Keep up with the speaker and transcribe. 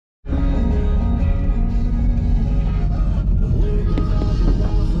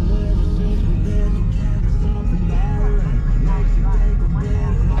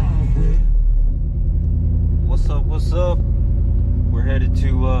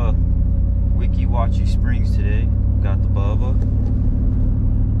Weekiwachi Springs today. Got the Bubba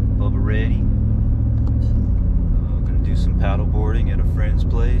ready. Gonna do some paddle boarding at a friend's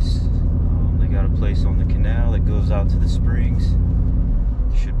place. They got a place on the canal that goes out to the springs.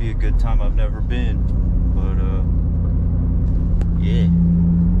 Should be a good time. I've never been, but yeah.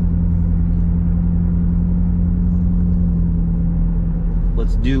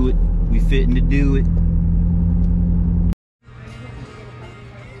 Let's do it. We fitting to do it.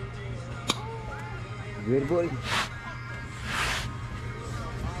 You ready, buddy?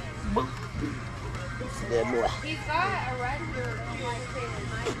 That boy. He's got a red shirt on like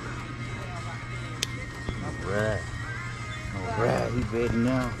Alright. Alright, he's ready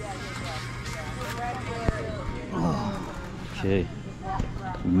now. Oh, okay.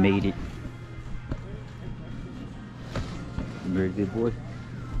 We made it. Very good, boy.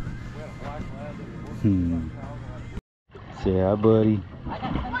 Say hi, buddy.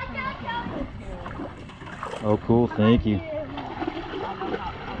 Oh, cool. Thank you.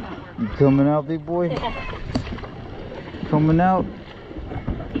 You coming out, big boy? Coming out?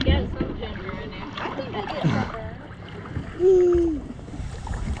 You got some ginger in there. I think I get some.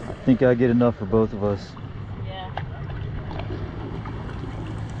 I think I get enough for both of us. Yeah.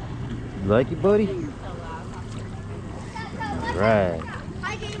 You like it, buddy? Right.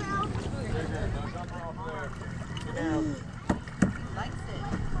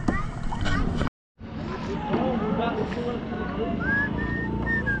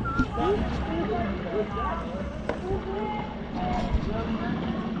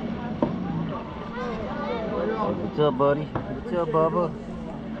 What's up, buddy? What's up, Bubba?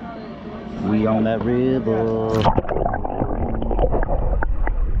 We on that river.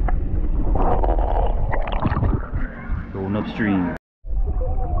 Going upstream.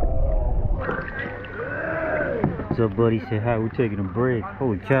 What's up, buddy? Say hi. We're taking a break.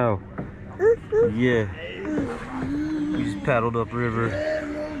 Holy cow. Yeah. We just paddled upriver.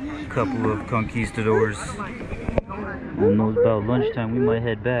 A couple of conquistadors. I don't know, it's about lunchtime. We might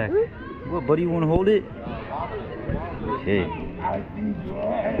head back. What, buddy? You want to hold it? Okay.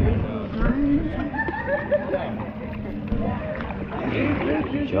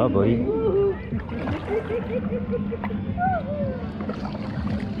 Good job, buddy.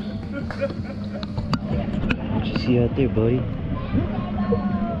 What you see out there, buddy?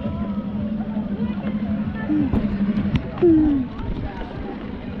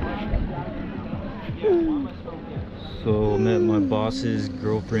 So I'm at my boss's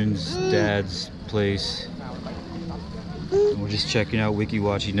girlfriend's dad's place. We're just checking out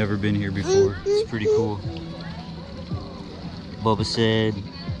Weekiwachi. Never been here before. It's pretty cool. Bubba said,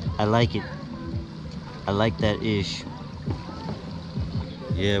 I like it. I like that ish.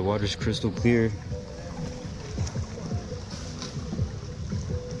 Yeah, water's crystal clear.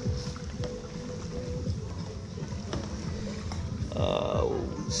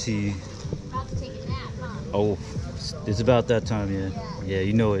 Let's see. About to take a nap, huh? Oh, it's about that time, yeah. Yeah,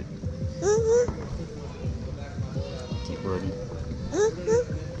 you know it. Buddy.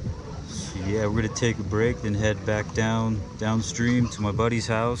 So yeah, we're gonna take a break, then head back downstream to my buddy's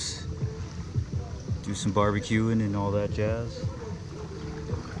house, do some barbecuing and all that jazz.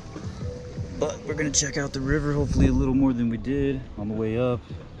 But we're gonna check out the river, hopefully a little more than we did on the way up.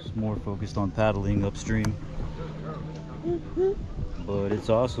 It's more focused on paddling upstream. But it's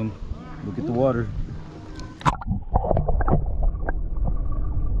awesome. Look at the water.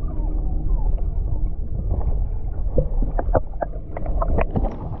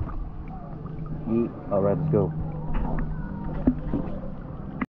 All right, let's go.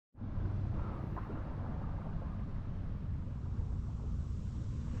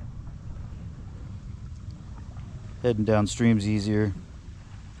 Heading downstream's easier.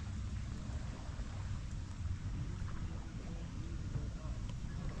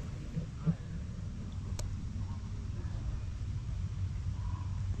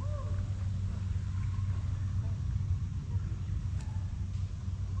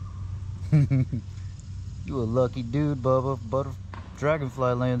 You a lucky dude, Bubba.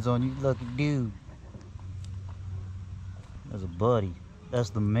 Dragonfly lands on you, lucky dude. That's a buddy. That's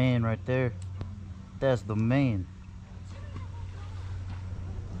the man right there. That's the man.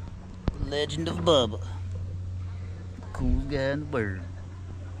 Legend of Bubba. Coolest guy in the world.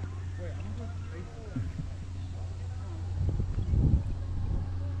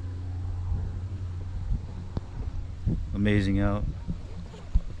 Amazing out.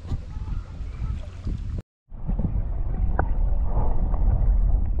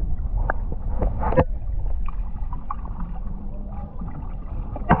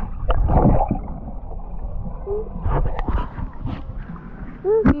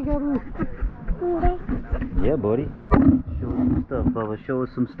 Yeah, buddy. Show us some stuff, Bubba. Show us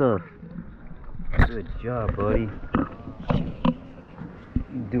some stuff. Good job, buddy.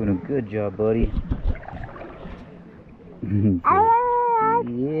 You're doing a good job, buddy.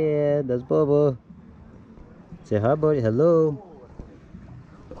 Yeah, that's Bubba. Say hi, buddy. Hello.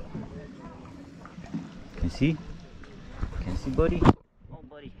 Can you see? Can you see, buddy? Oh,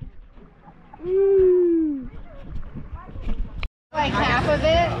 buddy. Like half of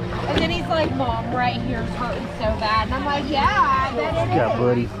it, and then he's like, Mom, right here's hurting so bad. And I'm like, yeah, I bet it is. Yeah,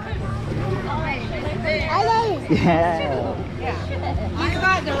 buddy. Yeah. He's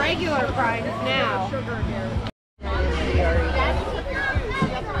got the regular price now.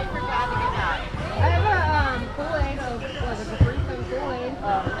 I have a Kool-Aid. Was it the fruit and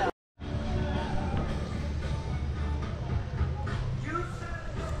Kool-Aid?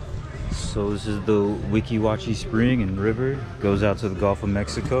 So this is the Weekiwachi Spring and River. Goes out to the Gulf of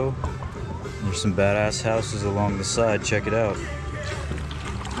Mexico. There's some badass houses along the side. Check it out.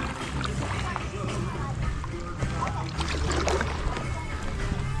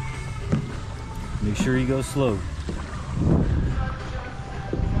 Make sure you go slow.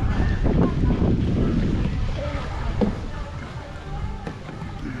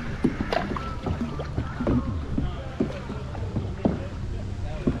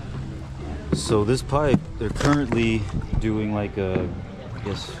 So this pipe, they're currently doing like a, I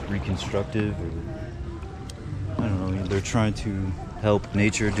guess, reconstructive, or I don't know, they're trying to help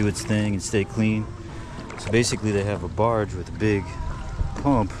nature do its thing and stay clean. So basically they have a barge with a big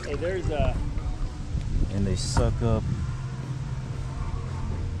pump. Hey, there's a... And they suck up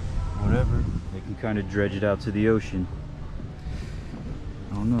whatever. They can kind of dredge it out to the ocean.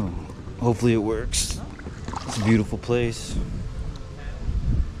 I don't know. Hopefully it works. It's a beautiful place.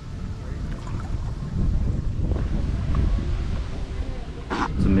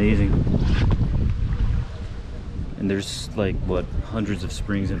 It's amazing. And there's like, what, hundreds of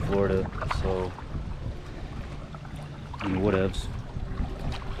springs in Florida, so I mean, whatevs.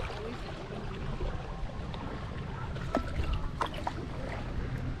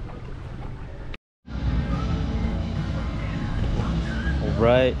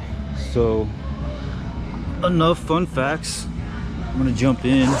 Alright, so enough fun facts. I'm gonna jump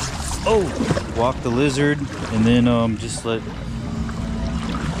in. Oh, walk the lizard, and then just let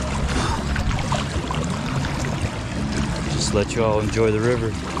y'all enjoy the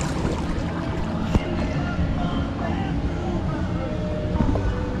river.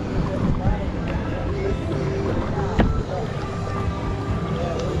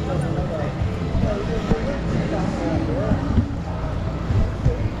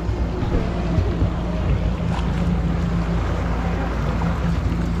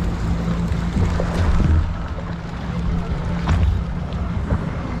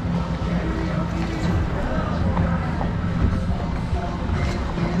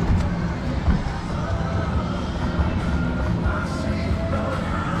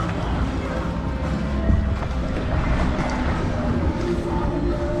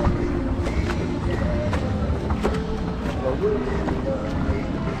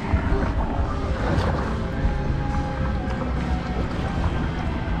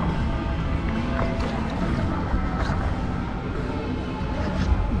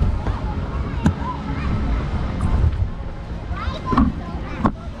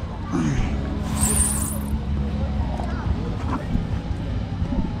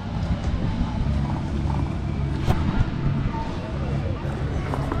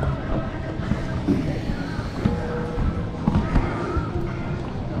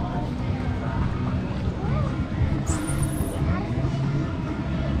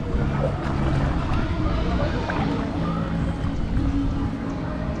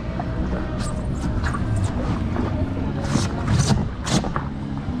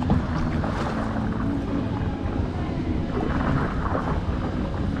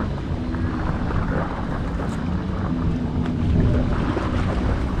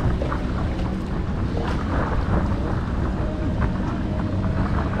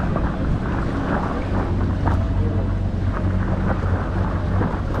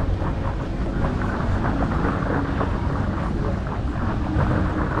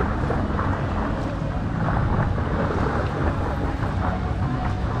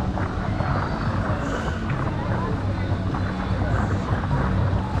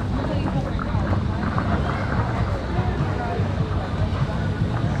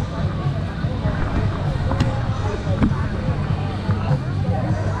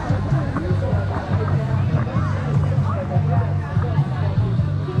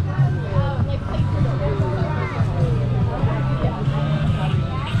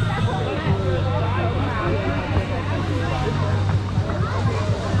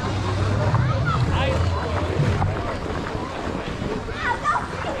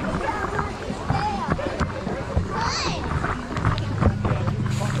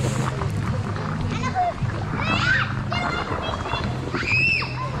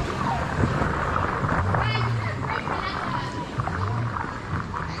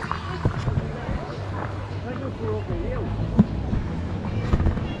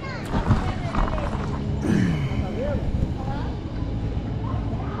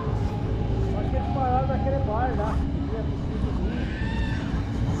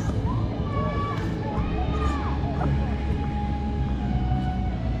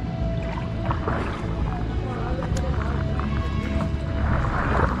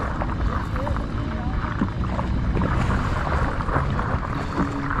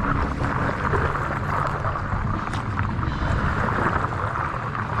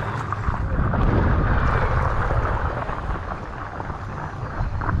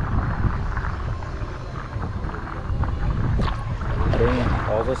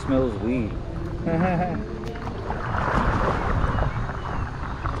 What smells weed?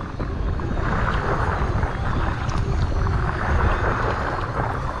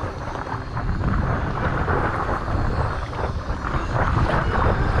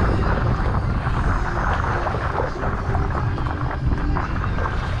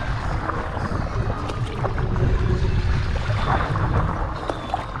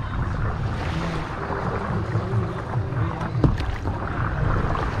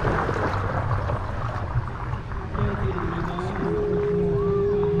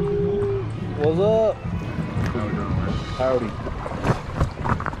 What's up? How we doing, man? Howdy.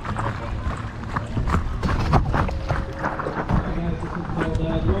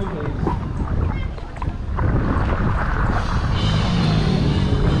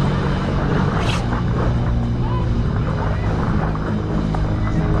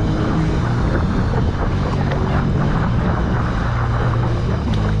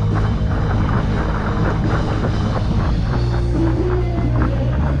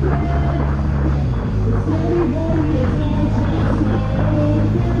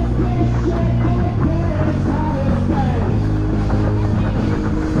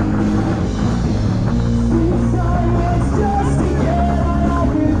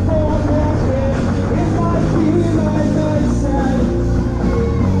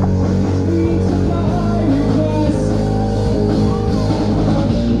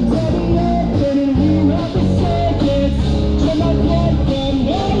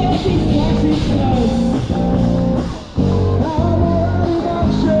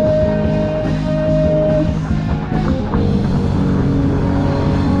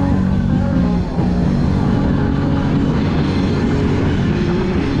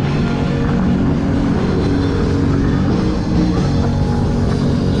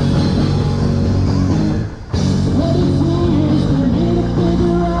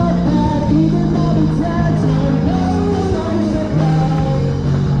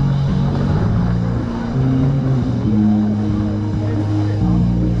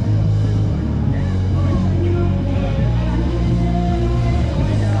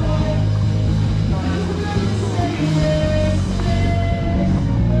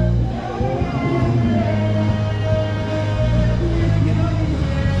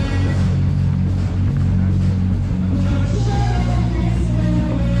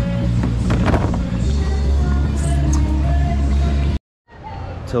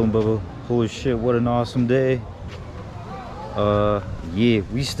 Tell him, Bubba, holy shit, what an awesome day. Yeah,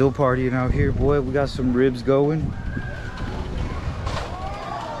 we still partying out here, boy. We got some ribs going.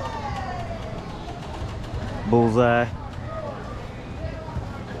 Bullseye.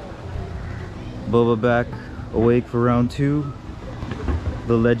 Bubba back awake for round 2.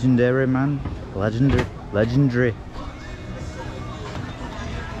 The legendary man. Legendary.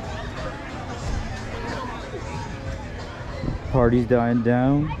 Party's dying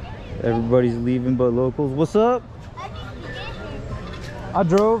down. Everybody's leaving but locals. What's up? I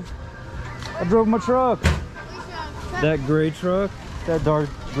drove my truck. That gray truck. That dark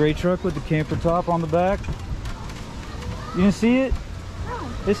gray truck with the camper top on the back. You didn't see it? No.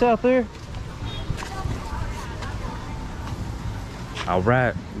 It's out there.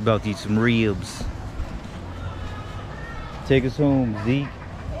 Alright, we're about to eat some ribs. Take us home, Zeke.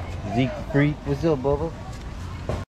 Zeke the Freak. What's up, Bubba?